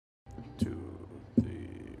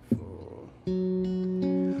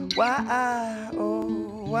Why, oh,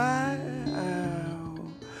 why,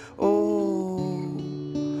 oh,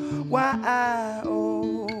 why,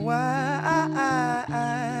 oh, why,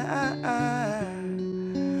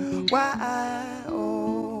 why,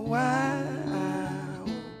 oh, why,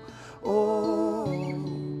 oh,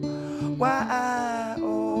 why,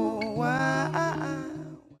 oh, why.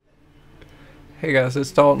 Hey guys,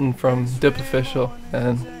 it's Dalton from Dip Official,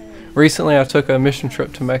 and recently I took a mission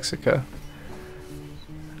trip to Mexico.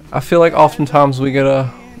 I feel like oftentimes we get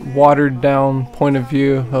a watered down point of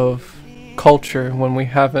view of culture when we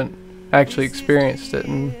haven't actually experienced it,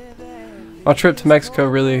 and my trip to Mexico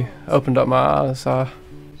really opened up my eyes. I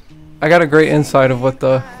got a great insight of what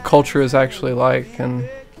the culture is actually like and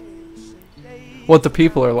what the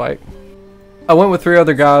people are like. I went with 3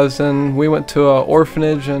 other guys, and we went to an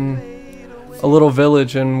orphanage and a little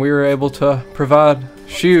village, and we were able to provide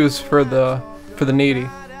shoes for the needy.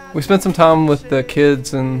 We spent some time with the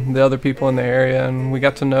kids and the other people in the area, and we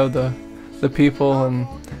got to know the people, and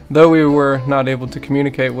though we were not able to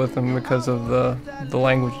communicate with them because of the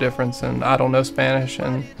language difference, and I don't know Spanish,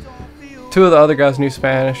 and 2 of the other guys knew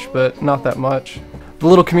Spanish, but not that much. The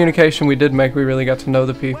little communication we did make, we really got to know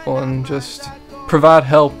the people and just provide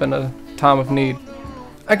help in a time of need.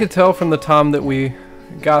 I could tell from the time that we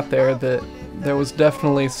got there that there was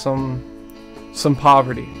definitely some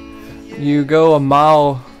poverty. You go a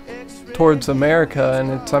mile towards America,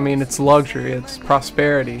 and it's luxury, it's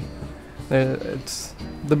prosperity, it's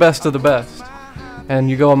the best of the best. And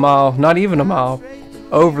you go a mile, not even a mile,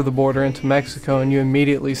 over the border into Mexico, and you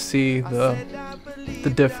immediately see the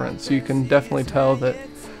difference. You can definitely tell that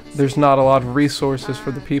there's not a lot of resources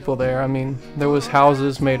for the people there. I mean, there was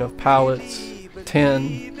houses made of pallets,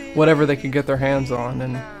 tin, whatever they could get their hands on,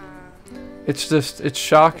 and it's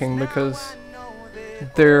shocking because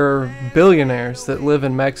they're billionaires that live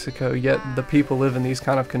in Mexico, yet the people live in these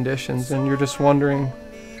kind of conditions, and you're just wondering,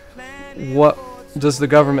 what does the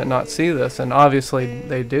government not see this? And obviously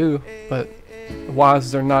they do, but why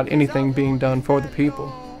is there not anything being done for the people?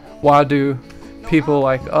 Why do people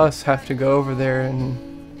like us have to go over there and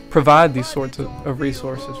provide these sorts of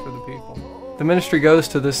resources for the people? The ministry goes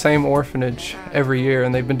to the same orphanage every year,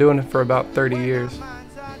 and they've been doing it for about 30 years.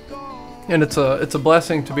 And it's a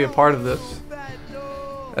blessing to be a part of this.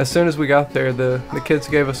 As soon as we got there, the kids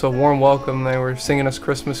gave us a warm welcome. They were singing us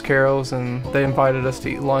Christmas carols, and they invited us to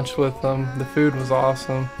eat lunch with them. The food was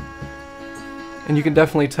awesome. And you can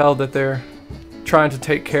definitely tell that they're trying to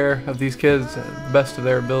take care of these kids to the best of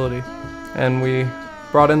their ability. And we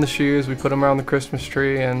brought in the shoes, we put them around the Christmas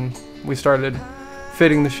tree, and we started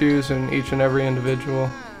fitting the shoes in each and every individual.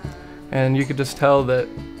 And you could just tell that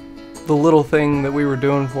the little thing that we were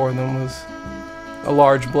doing for them was a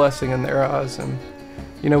large blessing in their eyes. And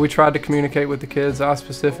you know, we tried to communicate with the kids. I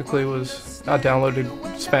downloaded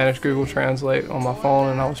Spanish Google Translate on my phone,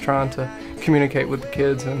 and I was trying to communicate with the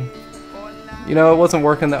kids, and you know, it wasn't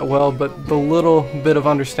working that well, but the little bit of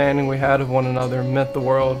understanding we had of one another meant the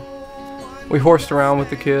world. We horsed around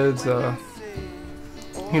with the kids,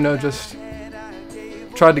 you know, just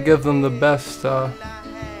tried to give them the best time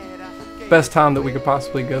that we could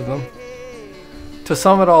possibly give them. To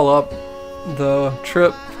sum it all up, the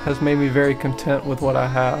trip has made me very content with what I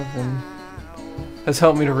have, and has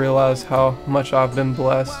helped me to realize how much I've been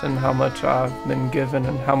blessed and how much I've been given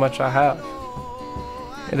and how much I have.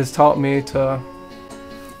 It has taught me to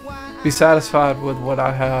be satisfied with what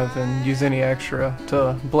I have and use any extra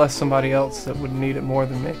to bless somebody else that would need it more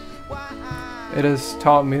than me. It has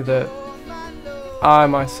taught me that I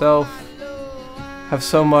myself have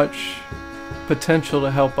so much potential to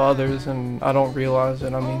help others, and I don't realize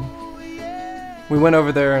it. I mean, we went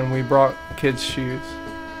over there and we brought kids shoes.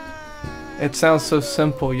 It sounds so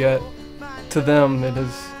simple, yet to them it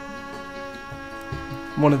is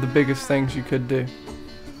one of the biggest things you could do.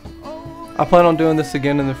 I plan on doing this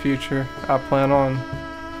again in the future. I plan on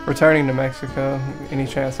returning to Mexico any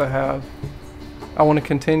chance I have. I want to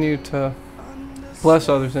continue to bless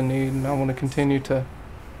others in need, and I want to continue to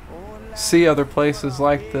see other places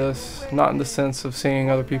like this, not in the sense of seeing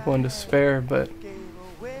other people in despair, but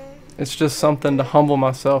it's just something to humble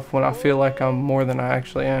myself when I feel like I'm more than I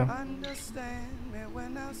actually am.